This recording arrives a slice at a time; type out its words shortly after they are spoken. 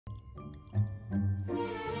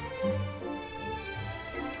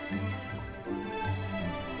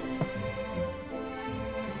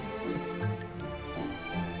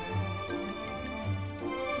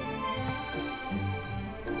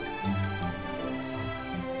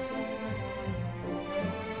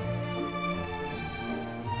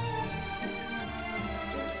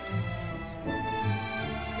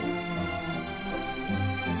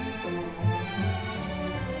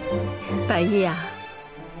白玉呀，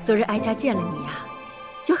昨日哀家见了你呀，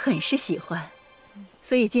就很是喜欢，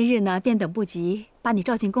所以今日呢，便等不及把你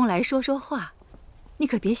召进宫来说说话。你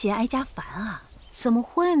可别嫌哀家烦啊！怎么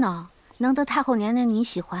会呢？能得太后娘娘你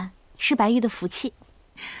喜欢，是白玉的福气。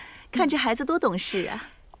看这孩子多懂事啊，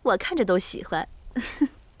我看着都喜欢。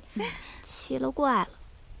奇了怪了，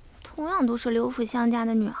同样都是刘府相家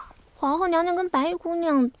的女儿，皇后娘娘跟白玉姑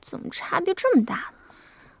娘怎么差别这么大呢？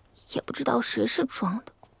也不知道谁是装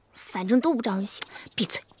的，反正都不招人喜欢。闭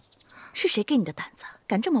嘴！是谁给你的胆子，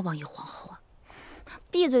敢这么妄议皇后啊？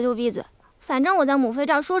闭嘴就闭嘴，反正我在母妃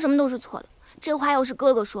这儿说什么都是错的。这话要是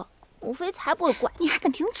哥哥说，母妃才不会管。你还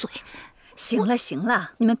敢顶嘴？行了行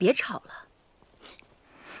了，你们别吵了。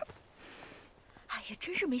哎呀，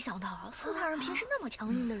真是没想到啊，苏大人平时那么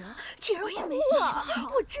强硬的人，竟然哭了！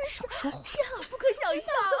我真是天啊，不可想象，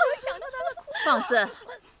都没有想到他会哭。放肆！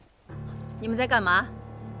你们在干嘛？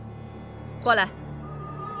过来。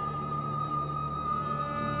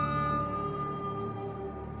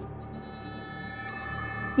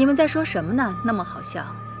你们在说什么呢？那么好笑，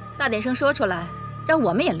大点声说出来，让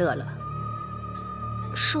我们也乐乐。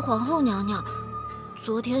是皇后娘娘，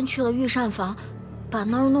昨天去了御膳房，把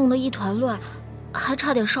那儿弄得一团乱，还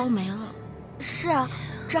差点烧没了。是啊，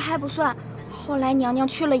这还不算，后来娘娘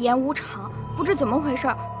去了演武场，不知怎么回事，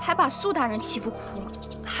还把苏大人欺负哭了。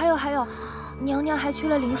还有，娘娘还去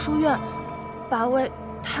了灵书院，把为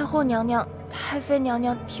太后娘娘、太妃娘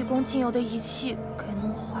娘提供精油的仪器给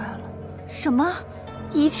弄坏了。什么？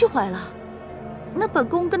仪器坏了？那本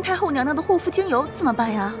宫跟太后娘娘的护肤精油怎么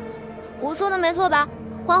办呀？我说的没错吧？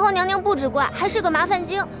皇后娘娘不止怪，还是个麻烦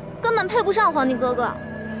精，根本配不上皇帝哥哥。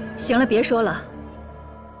行了，别说了。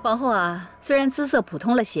皇后啊，虽然姿色普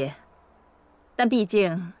通了些，但毕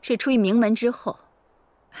竟是出于名门之后。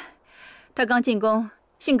她刚进宫，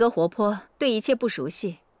性格活泼，对一切不熟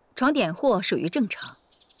悉，闯点祸属于正常。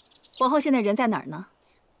皇后现在人在哪儿呢？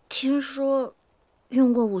听说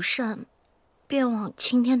用过午膳，便往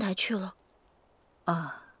青天台去了。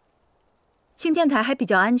啊，青天台还比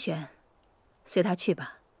较安全，随她去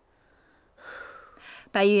吧。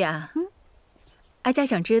白玉啊，哀家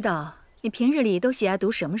想知道你平日里都喜爱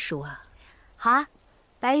读什么书啊？好啊，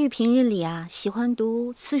白玉平日里啊喜欢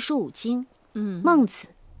读四书五经，孟子。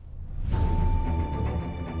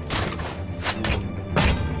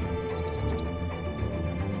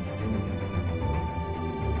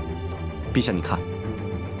陛下，你看，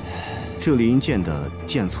这李云剑的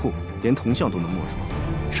剑簇，连铜像都能没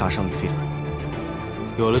入，杀伤力非凡。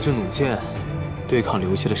有了这弩箭，对抗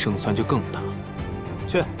留下的胜算就更大。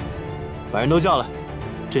去，把人都叫来，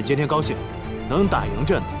朕今天高兴，能打赢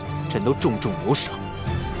朕的，朕都重重有赏。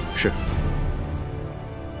是。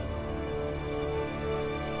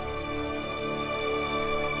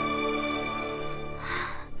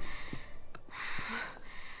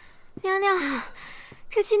娘娘，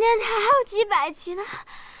这青天台还有几百骑呢，要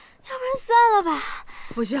不然算了吧。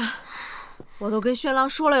不行，我都跟宣郎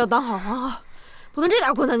说了要当好皇后，不能这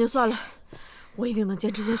点困难就算了，我一定能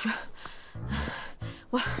坚持下去。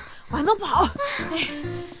我还能跑。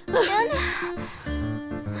娘娘，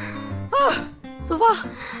啊，索芳，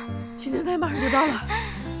青天台马上就到了，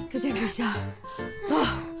再坚持一下，走。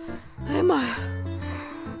哎呀妈呀！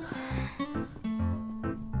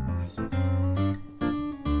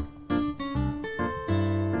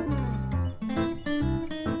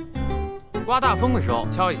刮大风的时候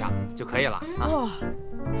敲一下就可以了啊！哇，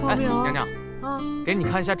方明，娘娘啊，给你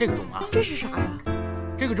看一下这个钟啊。这是啥呀？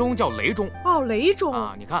这个钟叫雷钟。哦，雷钟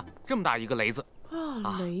啊！你看这么大一个雷字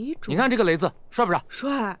啊，雷钟。你看这个雷字帅不帅？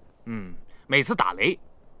帅。每次打雷、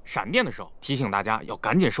闪电的时候，提醒大家要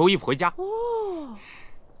赶紧收衣服回家。哦，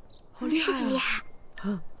好厉害！是挺厉害。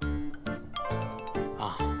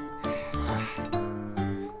啊，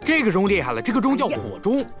这个钟厉害了，这个钟叫火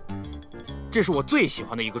钟，这是我最喜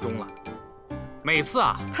欢的一个钟了。每次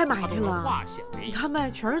啊，太埋汰了，化险为夷。你看呗，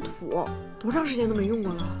全是土，多长时间都没用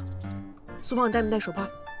过了。苏芳，你带没带手帕？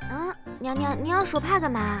啊，娘娘，您要手帕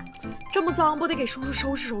干嘛？这么脏，不得给叔叔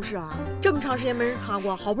收拾收拾啊！这么长时间没人擦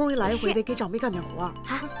过，好不容易来一回，得给长辈干点活。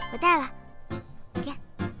好，我带了。你看，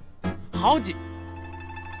好几。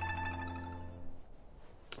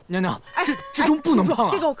娘娘，这钟不能碰啊！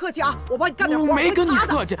别跟我客气啊，我帮你干点活。我没跟你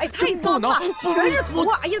客气，哎，太不能，全是土！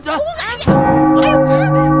哎呀，松开！哎呦！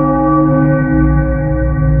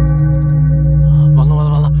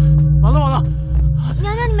完了！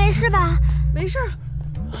娘娘，你没事吧？没事。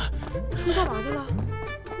叔干嘛去了？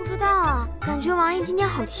不知道啊，感觉王爷今天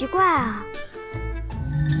好奇怪啊。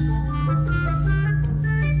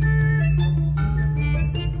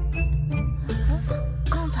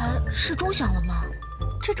刚才是钟响了吗？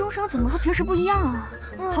这钟声怎么和平时不一样啊？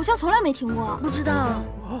好像从来没听过。不知道。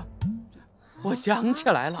我想起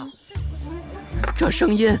来了，这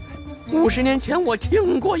声音50年前我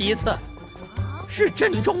听过一次，是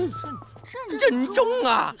震钟。震钟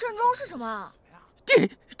啊！震钟是什么？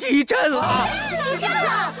地震了！地震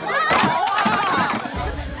了！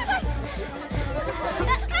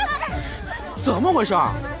怎么回事？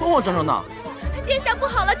慌慌张张的。殿下不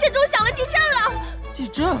好了，震钟响了，地震了！地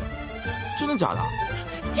震？真的假的？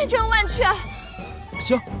千真万确。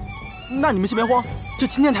行，那你们先别慌，这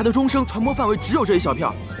青天台的钟声传播范围只有这一小片，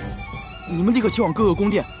你们立刻前往各个宫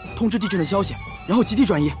殿通知地震的消息，然后集体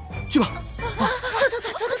转移，去吧。走。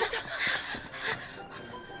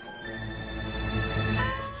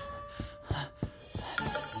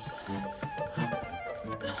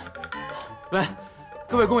喂，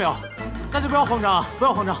各位宫友，大家不要慌张啊，不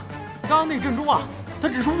要慌张。刚刚那震钟啊，它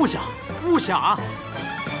只是误响啊。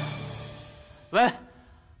喂。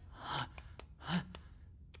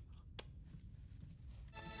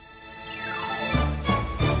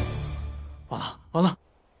完了。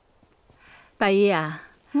白玉啊，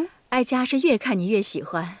哀家是越看你越喜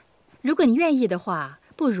欢。如果你愿意的话，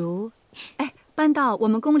不如，搬到我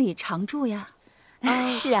们宫里常住呀。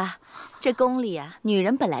是啊，这宫里啊，女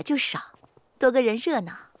人本来就少，多个人热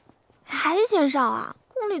闹。还嫌少啊？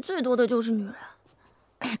宫里最多的就是女人。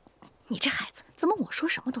你这孩子，怎么我说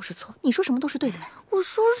什么都是错，你说什么都是对的？我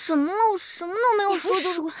说什么了？我什么都没有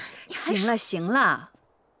说。行了，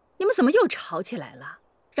你们怎么又吵起来了？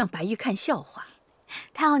让白玉看笑话。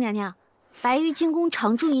太后娘娘，白玉进宫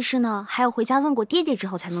常住一事呢，还要回家问过爹爹之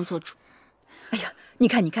后才能做主。哎呀，你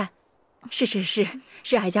看，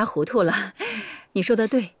是哀家糊涂了。你说的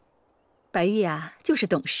对，白玉啊，就是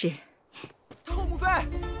懂事。太后母妃，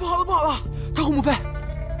不好了！太后母妃，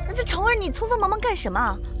这宠儿，你匆匆忙忙干什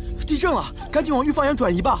么？地震了，赶紧往御房檐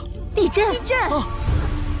转移吧。地震！啊！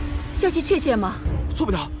消息确切吗？错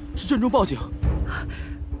不了，是震中报警。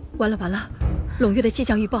完了，胧月的气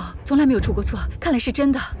象预报从来没有出过错，看来是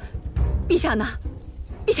真的。陛下呢？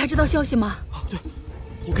陛下知道消息吗？对，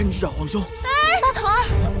我赶紧去找皇兄。宠儿，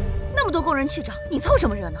那么多宫人去找，你凑什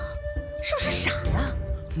么热闹？是不是傻呀？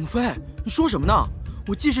母妃，你说什么呢？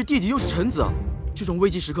我既是弟弟又是臣子，这种危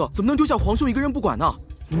急时刻怎么能丢下皇兄一个人不管呢？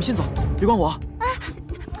你们先走，别管我。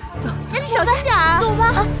走，你小心点儿。走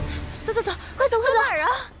吧，走，快走！哪儿啊？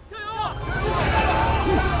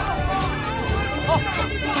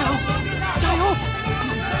加油！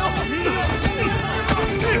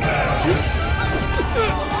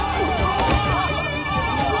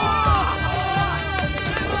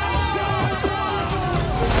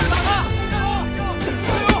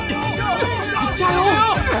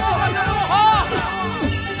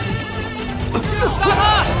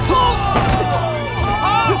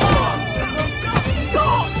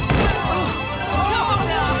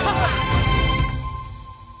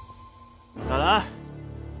再来！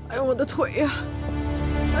哎呦，我的腿呀！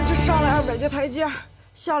这上来200阶台阶，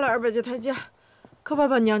下来200阶台阶，可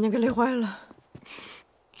把娘娘给累坏了。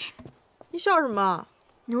你笑什么？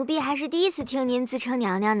奴婢还是第一次听您自称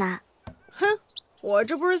娘娘呢。哼，我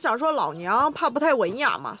这不是想说老娘怕不太文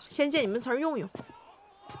雅吗？先借你们词儿用用。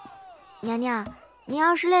娘娘，您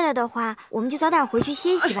要是累了的话，我们就早点回去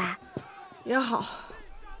歇息吧。也好。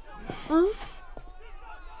完了，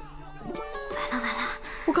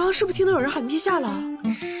我刚刚是不是听到有人喊陛下了？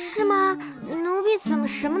是吗？奴婢怎么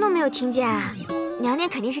什么都没有听见啊？娘娘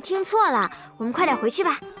肯定是听错了，我们快点回去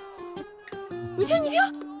吧。你听，真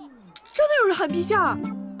的有人喊陛下！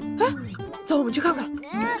哎，走，我们去看看。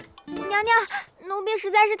娘娘，奴婢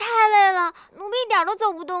实在是太累了，奴婢一点都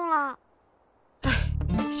走不动了。哎，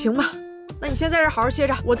行吧，那你先在这好好歇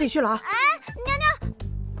着，我自己去了啊。哎，娘娘，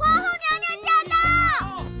皇后娘娘驾到！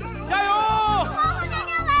加油！皇后娘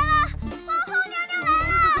娘来了！皇后娘娘来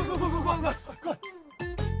了！快！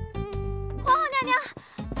皇后娘娘，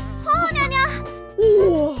皇后娘娘！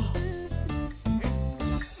哇！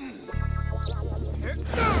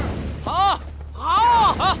好！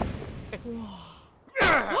哇！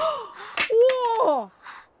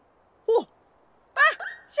哎，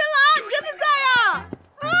轩郎，你真的在呀？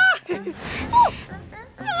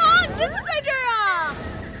轩郎，你真的在这儿啊？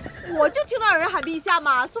我就听到有人喊陛下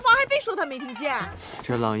嘛，苏芳还非说她没听见。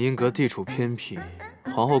这朗阴阁地处偏僻，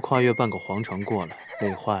皇后跨越半个皇城过来，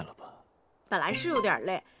累坏了吧？本来是有点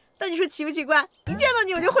累，但你说奇不奇怪？一见到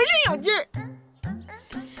你我就浑身有劲儿。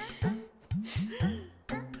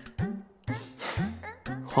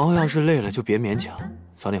皇后要是累了就别勉强，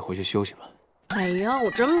早点回去休息吧。哎呀，我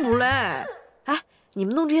真不累。哎，你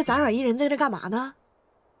们弄这些杂耍艺人在这干嘛呢？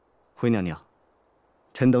回娘娘，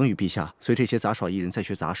臣等与陛下随这些杂耍艺人在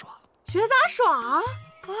学杂耍。学杂耍啊？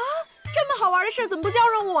这这么好玩的事怎么不叫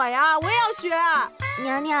上我呀？我也要学。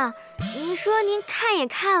娘娘，您说您看也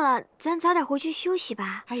看了，咱早点回去休息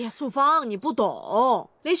吧。哎呀，素芳，你不懂，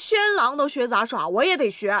连宣郎都学杂耍，我也得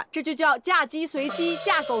学，这就叫嫁鸡随鸡，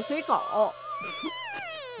嫁狗随狗。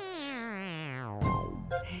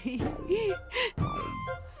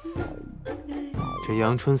这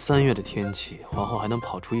阳春3月的天气，皇后还能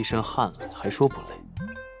跑出一身汗来，还说不累。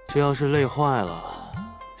这要是累坏了，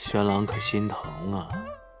宣郎可心疼啊！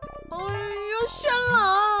哎呀，宣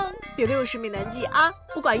郎，别对我使美男计啊，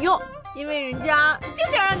不管用，因为人家就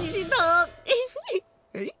想让你心疼。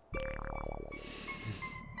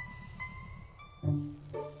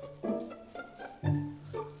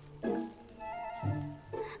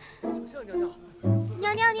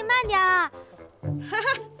娘娘，您慢点儿。哈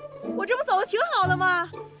哈，我这不走的挺好的吗？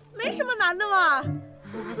没什么难的嘛。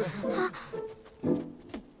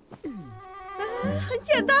很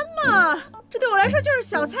简单嘛，这对我来说就是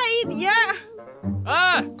小菜一碟。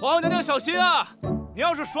哎，皇后娘娘小心啊！你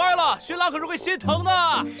要是摔了，宣郎可是会心疼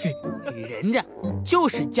的。人家就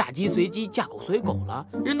是嫁鸡随鸡，嫁狗随狗了，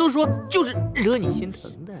人都说就是惹你心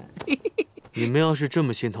疼的。你们要是这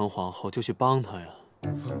么心疼皇后，就去帮她呀。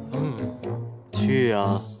去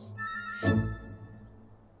呀！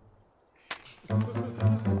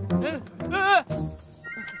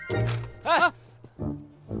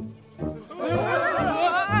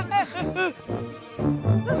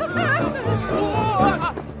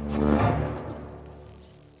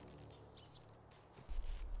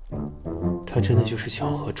他真的就是巧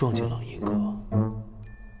合撞进朗阴阁，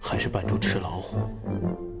还是扮猪吃老虎，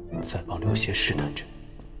再帮刘协试探着？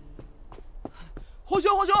皇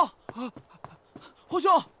兄，皇兄，皇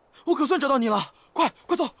兄，我可算找到你了！快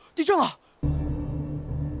走，地震了！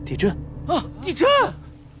地震啊！地震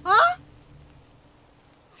啊！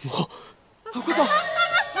母后，快走！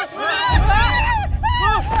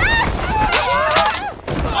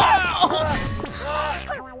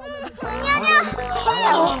娘娘，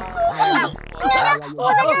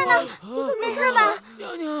我在这儿呢，没事吧？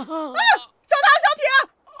娘娘，小唐、小铁，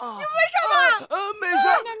你们没事吧？没事。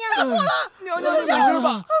娘娘，错了，娘娘，你没事吧？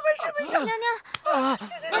没事。娘娘，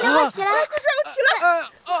谢谢娘娘，快起来，快抓我起来！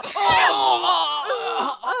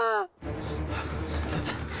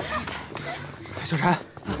小婵，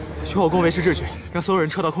许后宫维持秩序，让所有人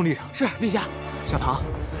撤到空地上。是，陛下。小唐，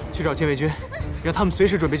去找禁卫军，让他们随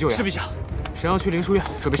时准备救援。是，陛下。沈阳去灵书院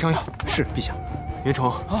准备伤药。是，陛下。云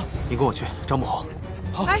虫啊，你跟我去找母后。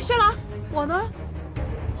好。哎，宣郎，我呢？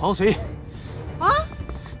皇后随意。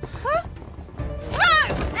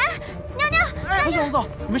娘娘，皇总，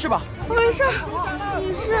你没事吧？我没事。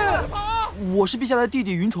你是？我是陛下的弟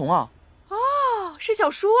弟云虫啊。哦，是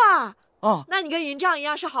小叔啊。啊，那你跟云丈一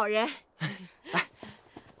样是好人。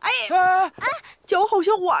脚好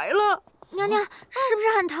像崴了。娘娘，是不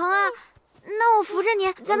是很疼啊？那我扶着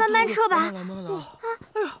你，咱慢慢撤吧。慢来。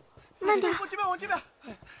哎呀，慢点。我这边。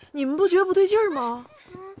你们不觉得不对劲儿吗？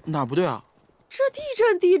哪不对啊？这地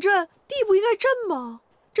震，地不应该震吗？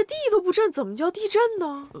这地都不震，怎么叫地震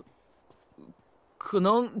呢？可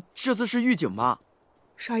能这次是预警吧。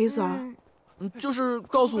啥意思啊？就是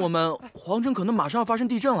告诉我们皇城可能马上要发生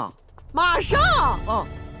地震了。马上？啊！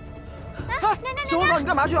哎，小红嫂，你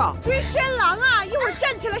干嘛去啊？追宣郎啊！一会儿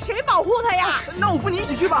站起来，谁保护他呀？那我扶你一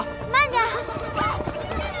起去吧。慢点。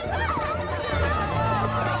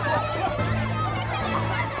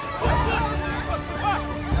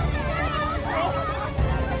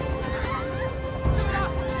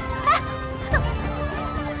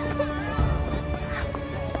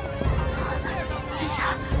殿下。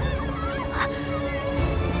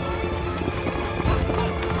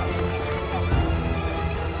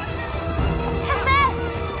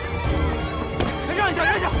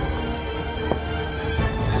忍一下！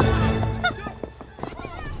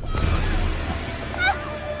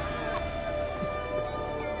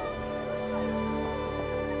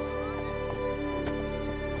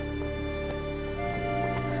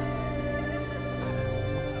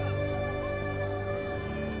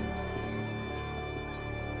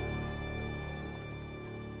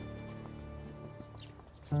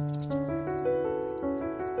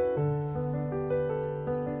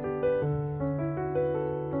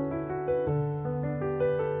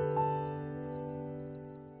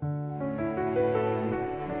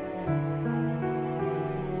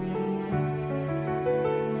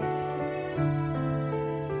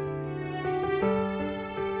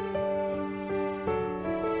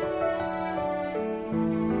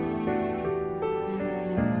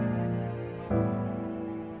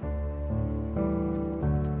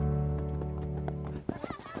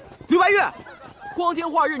刘白玉，光天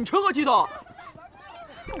化日，你成何体统？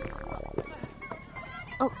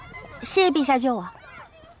谢陛下救我。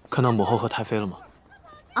看到母后和太妃了吗？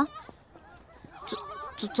啊，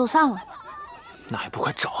走散了。那还不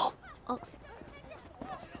快找！哦。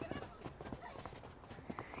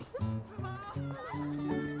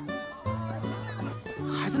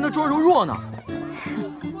还在那装柔弱呢。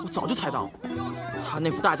我早就猜到，他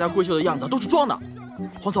那副大家闺秀的样子都是装的。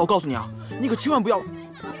皇嫂，我告诉你啊，你可千万不要。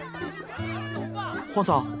皇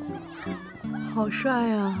嫂，好帅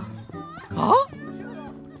呀！啊！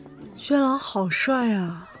轩郎好帅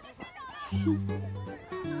啊！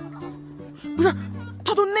不是，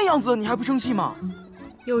他都那样子，你还不生气吗？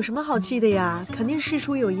有什么好气的呀？肯定事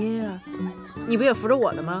出有因啊！你不也扶着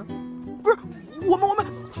我的吗？不是，我们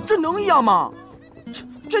这能一样吗？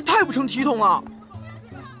这太不成体统了！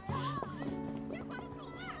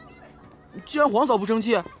既然皇嫂不生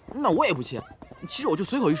气，那我也不气。其实我就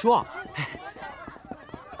随口一说。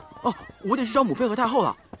哦，我得去找母妃和太后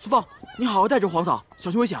了。苏芳，你好好带着皇嫂，小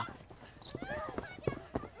心危险。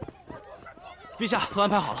陛下都安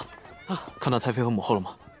排好了。啊，看到太妃和母后了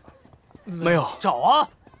吗？没有。找啊！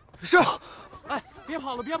是。哎，别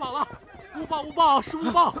跑了，别跑了！误报，是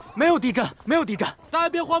误报，没有地震，没有地震，大家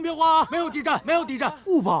别慌啊！没有地震，没有地震。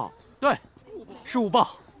误报？对，是误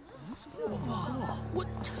报。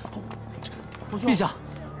陛下，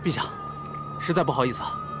实在不好意思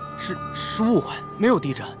啊，是误会，没有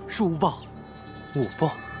地震，是误报。误报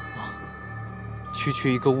啊！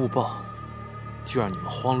区一个误报，就让你们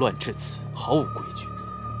慌乱至此，毫无规矩，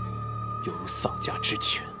犹如丧家之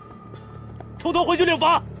犬，统统回去领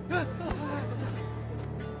罚。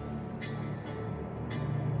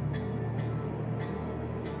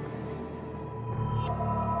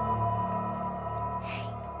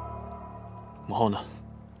母后呢？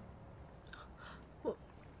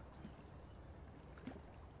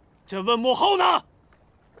朕问母后呢？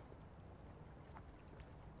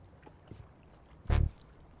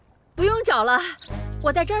不用找了，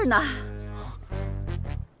我在这儿呢。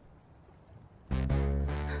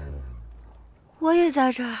我也在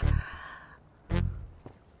这儿。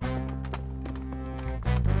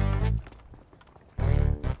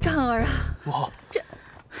丈儿啊，母后，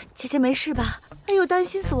姐姐没事吧？哎呦，担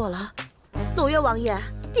心死我了！诺约王爷，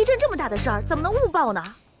地震这么大的事儿，怎么能误报呢？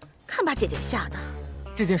看把姐姐吓的。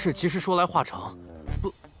这件事其实说来话长，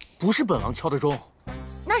不是本王敲的钟。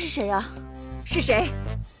那是谁呀？是谁？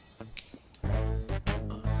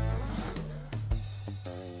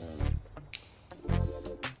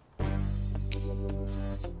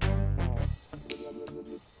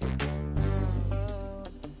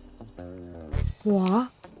我。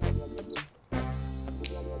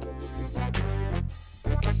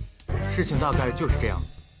事情大概就是这样。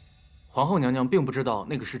皇后娘娘并不知道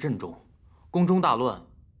那个是震钟，宫中大乱，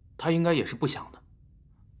她应该也是不想的，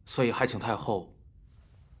所以还请太后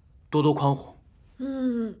多多宽宏。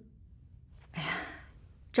哎呀，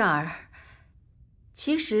丈儿，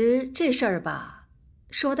其实这事儿吧，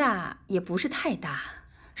说大也不是太大，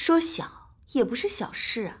说小也不是小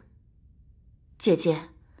事啊。姐姐，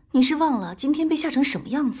你是忘了今天被吓成什么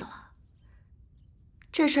样子了？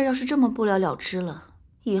这事儿要是这么不了了之了，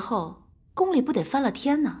以后宫里不得翻了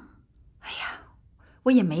天呢？哎呀，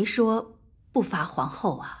我也没说不罚皇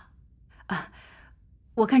后啊。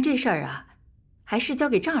我看这事儿啊，还是交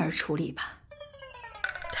给丈儿处理吧。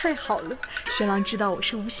太好了，玄郎知道我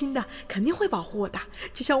是无心的，肯定会保护我的，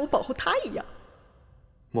就像我保护他一样。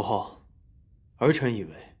母后，儿臣以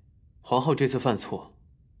为皇后这次犯错，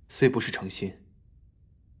虽不是诚心，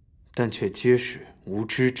但却皆是无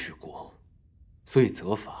知之过，所以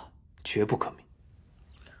责罚绝不可泯。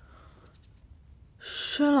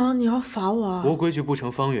轩郎，你要罚我啊？国规矩不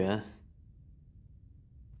成方圆，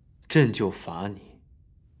朕就罚你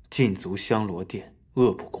禁足香罗殿，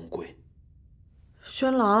恶不宫规。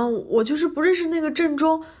轩郎，我就是不认识那个震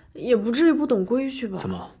钟，也不至于不懂规矩吧？怎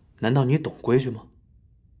么？难道你懂规矩吗？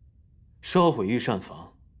烧毁御膳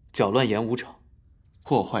房，搅乱演武场，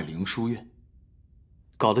破坏灵书院，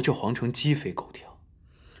搞得这皇城鸡飞狗跳，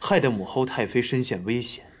害得母后太妃身陷危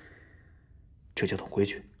险，这叫懂规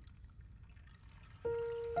矩？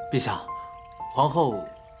陛下，皇后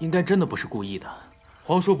应该真的不是故意的。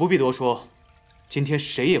皇叔不必多说，今天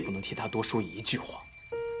谁也不能替她多说一句话。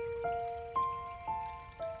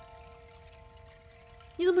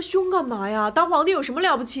你那么凶干嘛呀？当皇帝有什么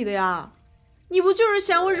了不起的呀？你不就是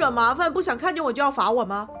嫌我惹麻烦，不想看见我就要罚我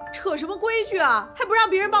吗？扯什么规矩啊？还不让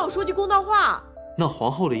别人帮我说句公道话？那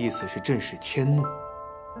皇后的意思是朕使迁怒。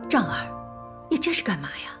丈儿，你这是干嘛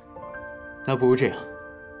呀？那不如这样，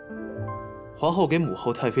皇后给母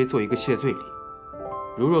后太妃做一个谢罪礼，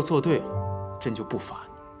如若做对了，朕就不罚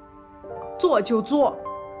你。做就做。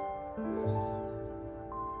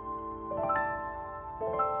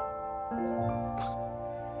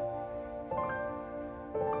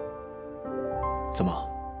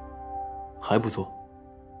还不做？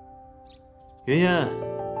云烟，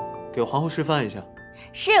给皇后示范一下。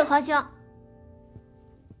是皇兄。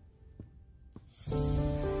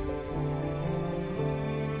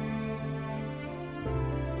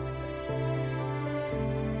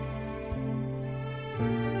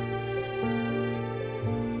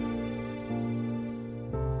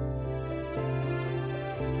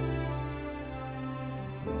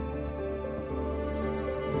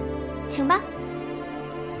请吧。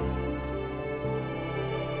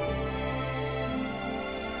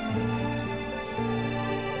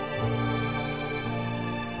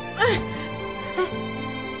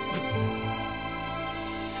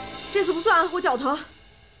这次不算，我脚疼。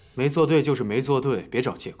没做对就是没做对，别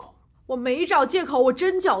找借口。我没找借口，我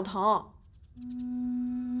真脚疼。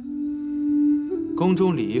宫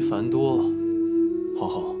中礼仪繁多，皇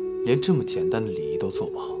后连这么简单的礼仪都做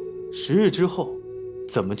不好，10日之后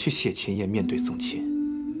怎么去谢亲宴面对宗亲？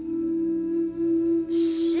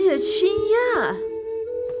谢亲宴？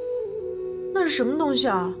那是什么东西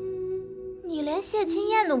啊？你连谢亲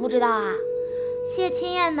宴都不知道啊？谢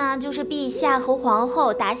亲宴呢，就是陛下和皇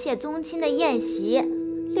后答谢宗亲的宴席，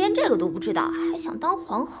连这个都不知道，还想当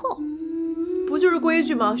皇后？不就是规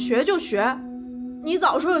矩吗？学就学。你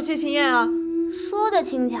早说有谢亲宴啊！说的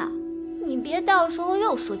轻巧，你别到时候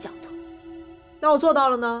又说脚疼。那我做到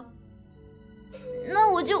了呢？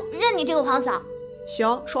那我就认你这个皇嫂。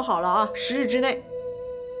行，说好了啊，10日之内。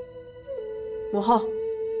母后，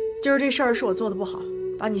今儿这事儿是我做的不好，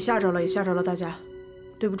把你吓着了，也吓着了大家，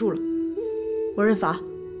对不住了。我认罚，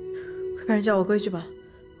快派人叫我规矩吧，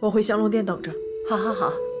我回香龙殿等着。好，好，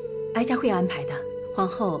好，哀家会安排的。皇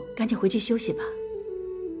后，赶紧回去休息吧。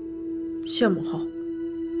谢母后。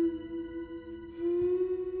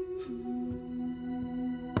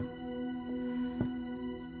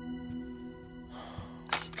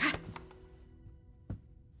起开！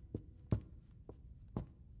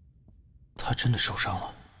他真的受伤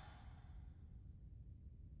了。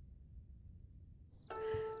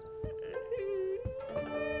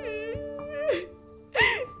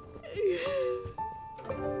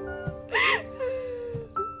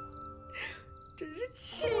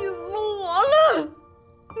气死我了！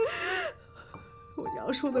我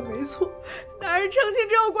娘说的没错，男人成亲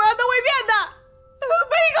之后果然都会变的，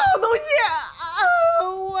没搞东西啊！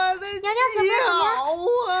我的娘娘怎么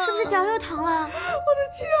了？是不是脚又疼了？我的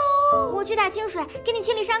脚！我去打清水，给你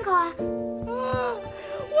清理伤口啊！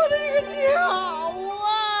我的这个脚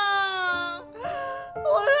啊！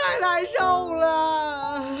我太难受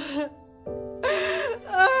了，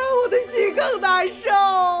我的心更难受。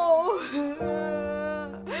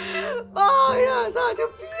妈呀，咋就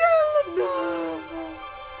变了呢？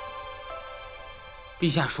陛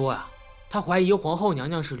下说呀，他怀疑皇后娘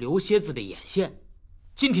娘是刘蝎子的眼线，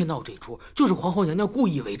今天闹这出就是皇后娘娘故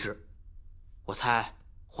意为之。我猜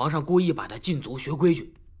皇上故意把她禁足学规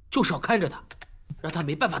矩，就是要看着她，让她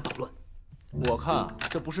没办法捣乱。我看啊，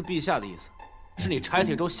这不是陛下的意思，是你柴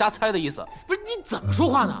铁舟瞎猜的意思。不是，你怎么说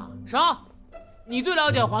话呢？啥？你最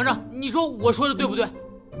了解皇上，你说我说的对不对？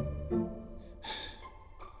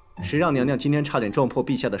谁让娘娘今天差点撞破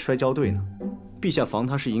陛下的摔跤队呢？陛下防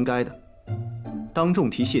她是应该的。当众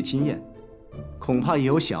提谢亲宴，恐怕也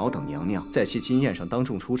有想要等娘娘在谢亲宴上当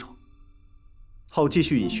众出丑，好继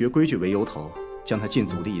续以学规矩为由头将她禁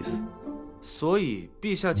足的意思。所以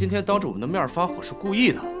陛下今天当着我们的面发火是故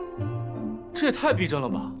意的，这也太逼真了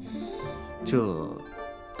吧？这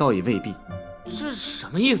倒也未必。这什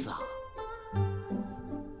么意思啊？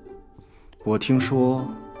我听说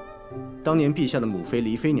当年陛下的母妃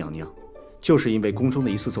黎妃娘娘，就是因为宫中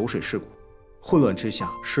的一次走水事故，混乱之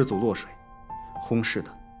下失足落水，轰逝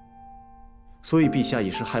的。所以陛下也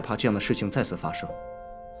是害怕这样的事情再次发生。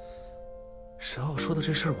沈傲说的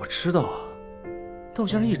这事儿我知道啊，但我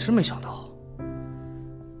竟然一直没想到。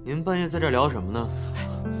您半夜在这聊什么呢？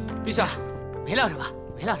陛下，没聊什么，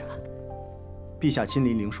没聊什么。陛下亲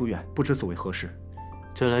临灵书院，不知所为何事？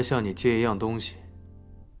朕来向你借一样东西。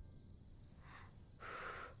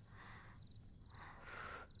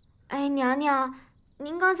哎，娘娘，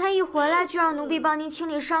您刚才一回来就让奴婢帮您清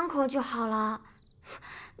理伤口就好了。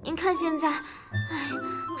您看现在，哎，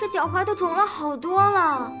这脚踝都肿了好多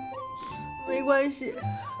了。没关系，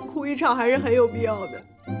哭一场还是很有必要的。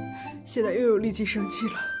现在又有力气生气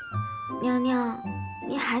了。娘娘，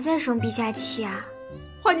你还在生陛下气啊？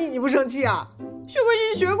换你不生气啊？学规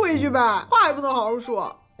矩就学规矩呗，话也不能好好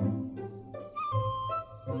说。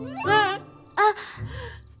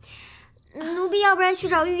奴婢要不然去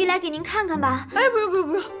找御医来给您看看吧。哎，不用不用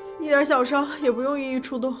不用，一点小伤也不用一一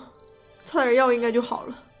出动，擦点药应该就好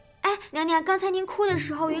了。哎，娘娘，刚才您哭的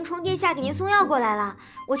时候，云虫殿下给您送药过来了，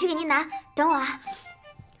我去给您拿，等我啊。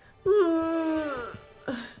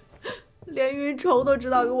连云愁都知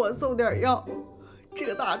道给我送点药，这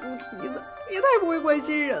个大猪蹄子也太不会关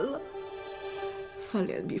心人了。翻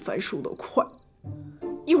脸比翻书都快，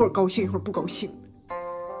一会儿高兴一会儿不高兴的，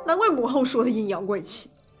难怪母后说他阴阳怪气。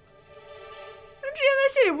之前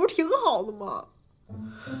在心里不是挺好的吗？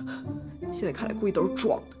现在看来估计都是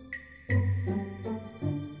装的。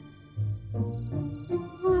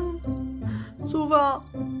苏芳，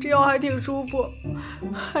这药还挺舒服，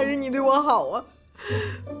还是你对我好啊。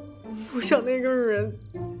不想那个人，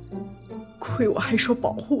亏我还说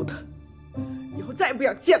保护他，以后再也不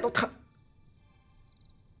想见到他。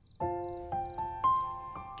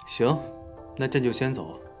行，那朕就先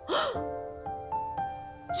走。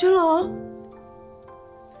薛老，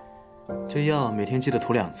这药每天记得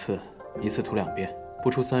涂2次，一次涂2遍，不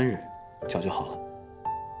出3日，脚就好了。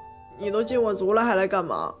你都进我族了，还来干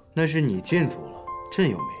嘛？那是你进族了，朕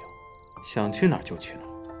又没有，想去哪儿就去哪儿。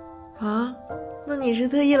啊？那你是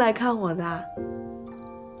特意来看我的？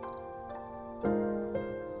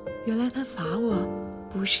原来他罚我，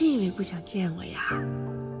不是因为不想见我呀。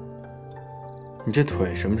你这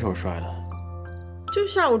腿什么时候摔的？就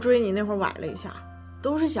下午追你那会儿崴了一下，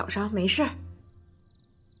都是小伤，没事儿。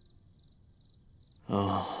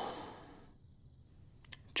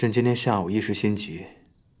朕今天下午一时心急，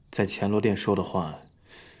在乾罗殿说的话，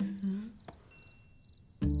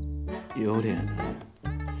有点，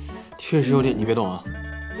确实有点，你别动啊，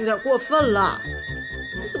有点过分了。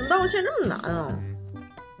你怎么道歉这么难啊？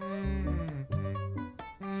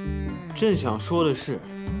朕想说的是，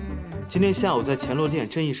今天下午在乾罗殿，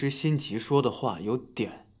朕一时心急说的话有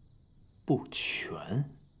点不全。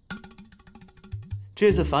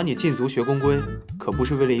这次罚你禁足学宫规，可不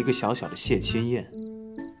是为了一个小小的谢亲宴。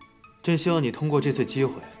朕希望你通过这次机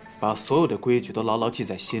会，把所有的规矩都牢牢记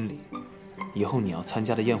在心里。以后你要参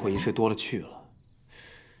加的宴会仪式多了去了，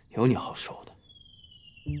有你好受的。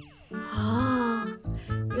啊，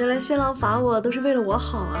原来薛郎罚我都是为了我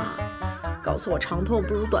好啊！告诉我长痛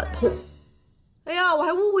不如短痛。哎呀，我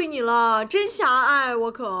还误会你了，真狭隘，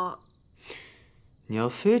我可。你要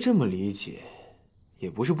非这么理解，也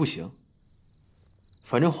不是不行。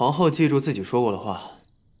反正皇后记住自己说过的话。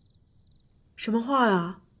什么话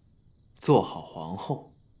呀？做好皇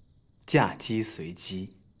后，嫁鸡随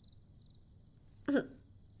鸡。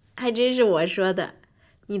还真是我说的，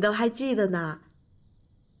你都还记得呢。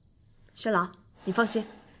薛郎，你放心，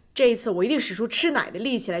这一次我一定使出吃奶的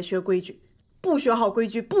力气来学规矩，不学好规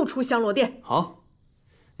矩不出香罗殿。好，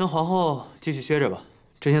那皇后继续歇着吧，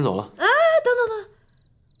朕先走了。哎，等，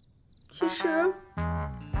其实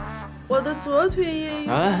我的左腿也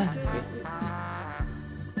有。哎，可以。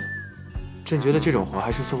朕觉得这种活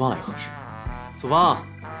还是苏芳来合适。苏芳，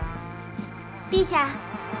陛下，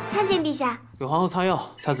参见陛下。给皇后擦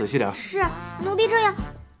药，擦仔细点。是，奴婢这样。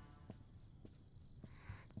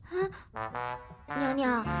娘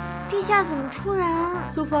娘，陛下怎么突然？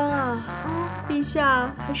苏芳啊，陛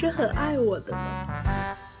下还是很爱我的呢。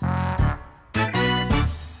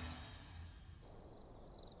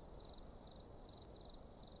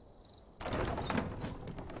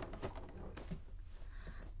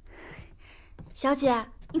小姐，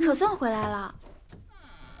你可算回来了。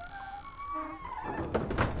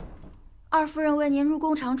二夫人为您入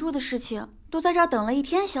宫常住的事情，都在这儿等了1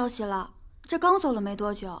天消息了。这刚走了没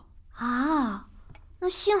多久啊，那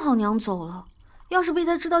幸好娘走了，要是被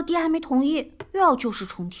他知道爹还没同意，又要旧事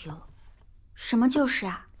重提了。什么旧事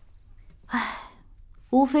啊？唉，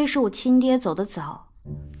无非是我亲爹走得早，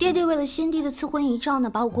爹爹为了先帝的赐婚仪仗呢，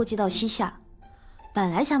把我过继到西夏，本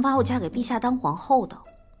来想把我嫁给陛下当皇后的。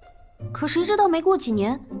可谁知道没过几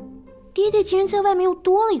年，爹爹竟然在外面又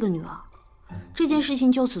多了一个女儿，这件事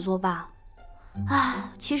情就此作罢。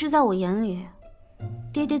唉，其实在我眼里，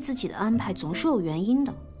爹爹自己的安排总是有原因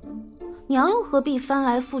的，娘又何必翻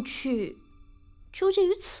来覆去纠结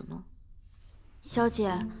于此呢？小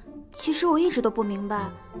姐，其实我一直都不明白，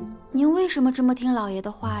您为什么这么听老爷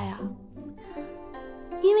的话呀？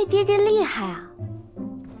因为爹爹厉害啊，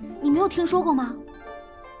你没有听说过吗？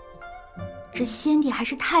这先帝还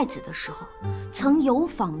是太子的时候，曾游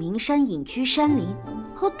访名山，隐居山林，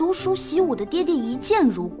和读书习武的爹爹一见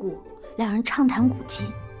如故，两人畅谈古今，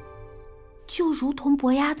就如同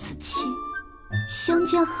伯牙子期，相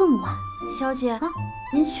见恨晚。小姐，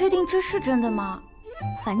您确定这是真的吗？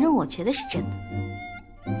反正我觉得是真的。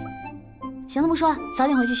行了，不说了，早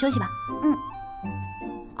点回去休息吧。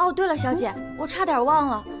哦，对了，小姐，我差点忘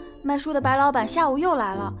了，卖书的白老板下午又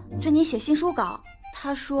来了，催你写新书稿。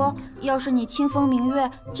他说，要是你清风明月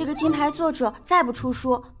这个金牌作者再不出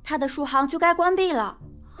书，他的书行就该关闭了。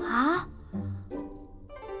啊？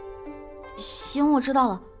行，我知道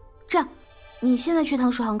了。这样，你现在去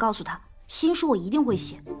趟书行告诉他，新书我一定会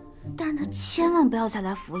写，但是他千万不要再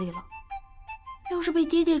来府里了。要是被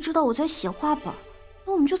爹爹知道我在写画本，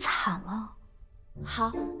那我们就惨了。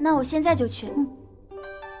好，那我现在就去。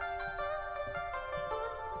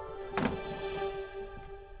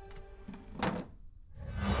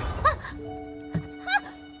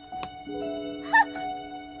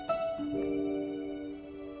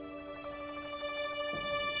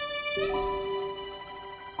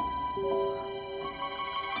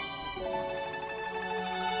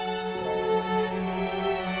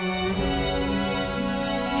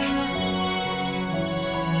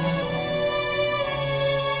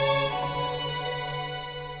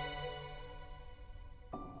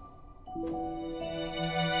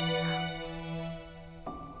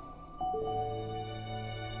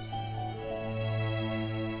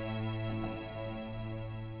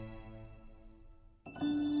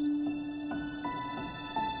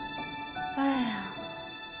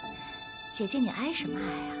姐姐，你挨什么挨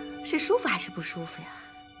啊？是舒服还是不舒服呀？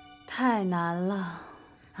太难了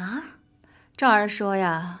啊！赵儿说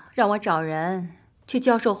呀，让我找人去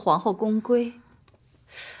教授皇后宫规。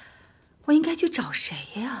我应该去找谁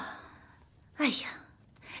呀？哎呀，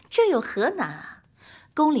这有何难啊？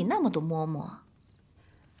宫里那么多嬷嬷。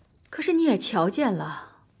可是你也瞧见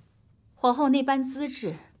了，皇后那般资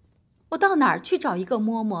质，我到哪儿去找一个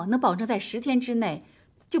嬷嬷能保证在10天之内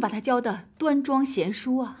就把她教得端庄贤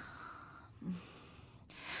淑啊？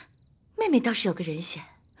妹妹倒是有个人选。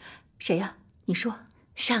谁呀？你说。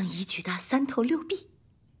上一局的3头6臂。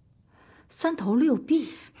3头6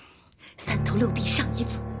臂？3头6臂上一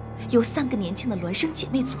组，由3个年轻的孪生姐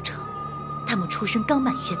妹组成。她们出生刚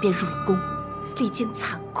满月便入了宫，历经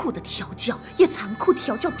残酷的调教，也残酷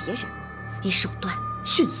调教别人，以手段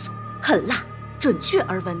迅速、狠辣、准确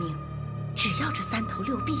而闻名。只要这3头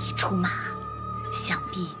6臂一出马，想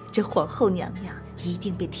必这皇后娘娘一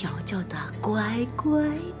定被调教得乖乖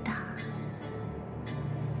的。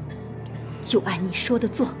就按你说的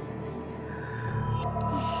做。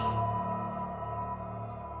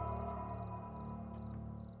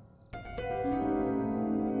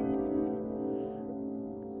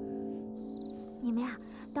你们呀，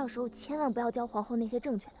到时候千万不要教皇后那些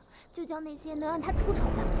正确的，就教那些能让她出丑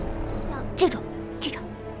的，就像这种，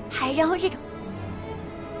还然后这种。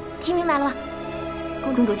听明白了吗？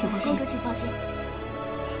公主请放心。公主请放心。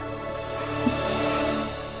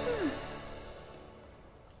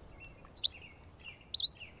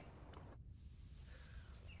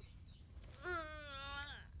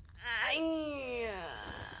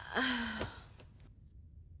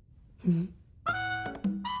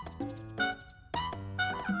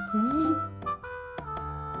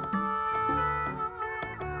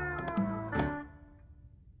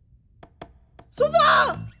苏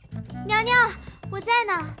凤，娘娘，我在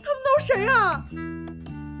呢。他们都是谁啊？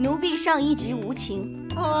奴婢上一局无情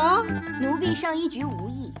啊，奴婢上一局无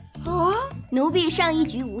意啊，奴婢上一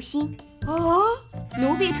局无心啊，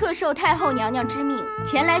奴婢特受太后娘娘之命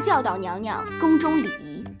前来教导娘娘宫中礼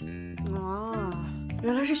仪。啊，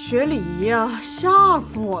原来是学礼仪啊，吓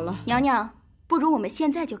死我了。娘娘，不如我们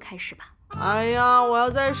现在就开始吧。哎呀，我要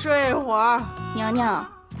再睡一会儿。娘娘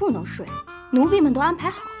不能睡，奴婢们都安排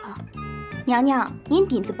好了。娘娘，您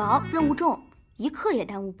底子薄，任务重，一刻也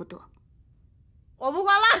耽误不得。我不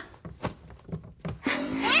管了。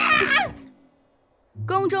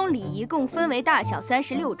宫中礼仪共分为大小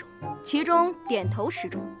36种，其中点头10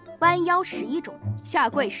种，弯腰11种，下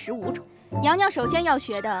跪15种。娘娘首先要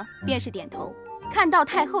学的便是点头，看到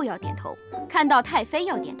太后要点头，看到太妃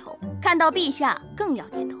要点头，看到陛下更要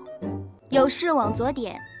点头。有事往左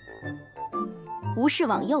点，无事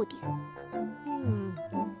往右点。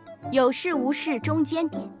有事无事中间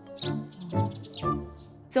点。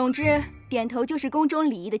总之，点头就是宫中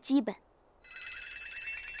礼仪的基本。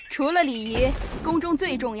除了礼仪，宫中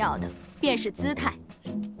最重要的便是姿态。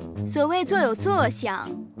所谓坐有坐相，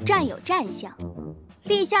站有站相。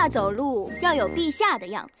陛下走路要有陛下的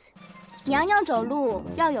样子，娘娘走路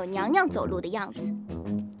要有娘娘走路的样子，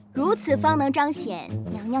如此方能彰显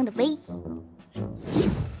娘娘的威仪。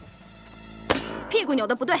屁股扭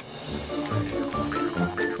得不对。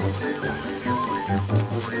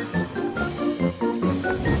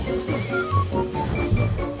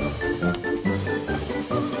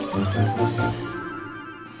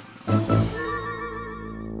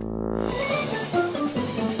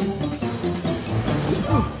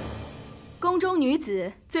宫中女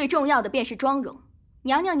子最重要的便是妆容，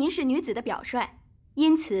娘娘您是女子的表率，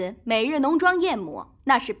因此每日浓妆艳抹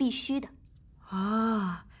那是必须的。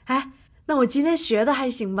啊，哎，那我今天学的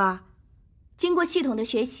还行吧？经过系统的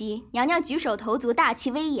学习，娘娘举手投足大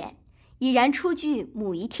气威严，已然初具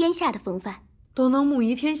母仪天下的风范。都能母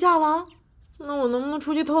仪天下了，那我能不能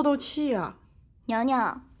出去透透气呀？娘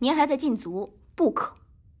娘，您还在禁足，不可。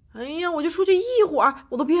哎呀，我就出去一会儿，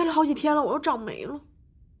我都憋了好几天了，我要长霉了。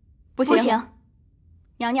不行，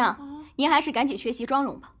娘娘，您还是赶紧学习妆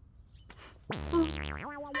容吧。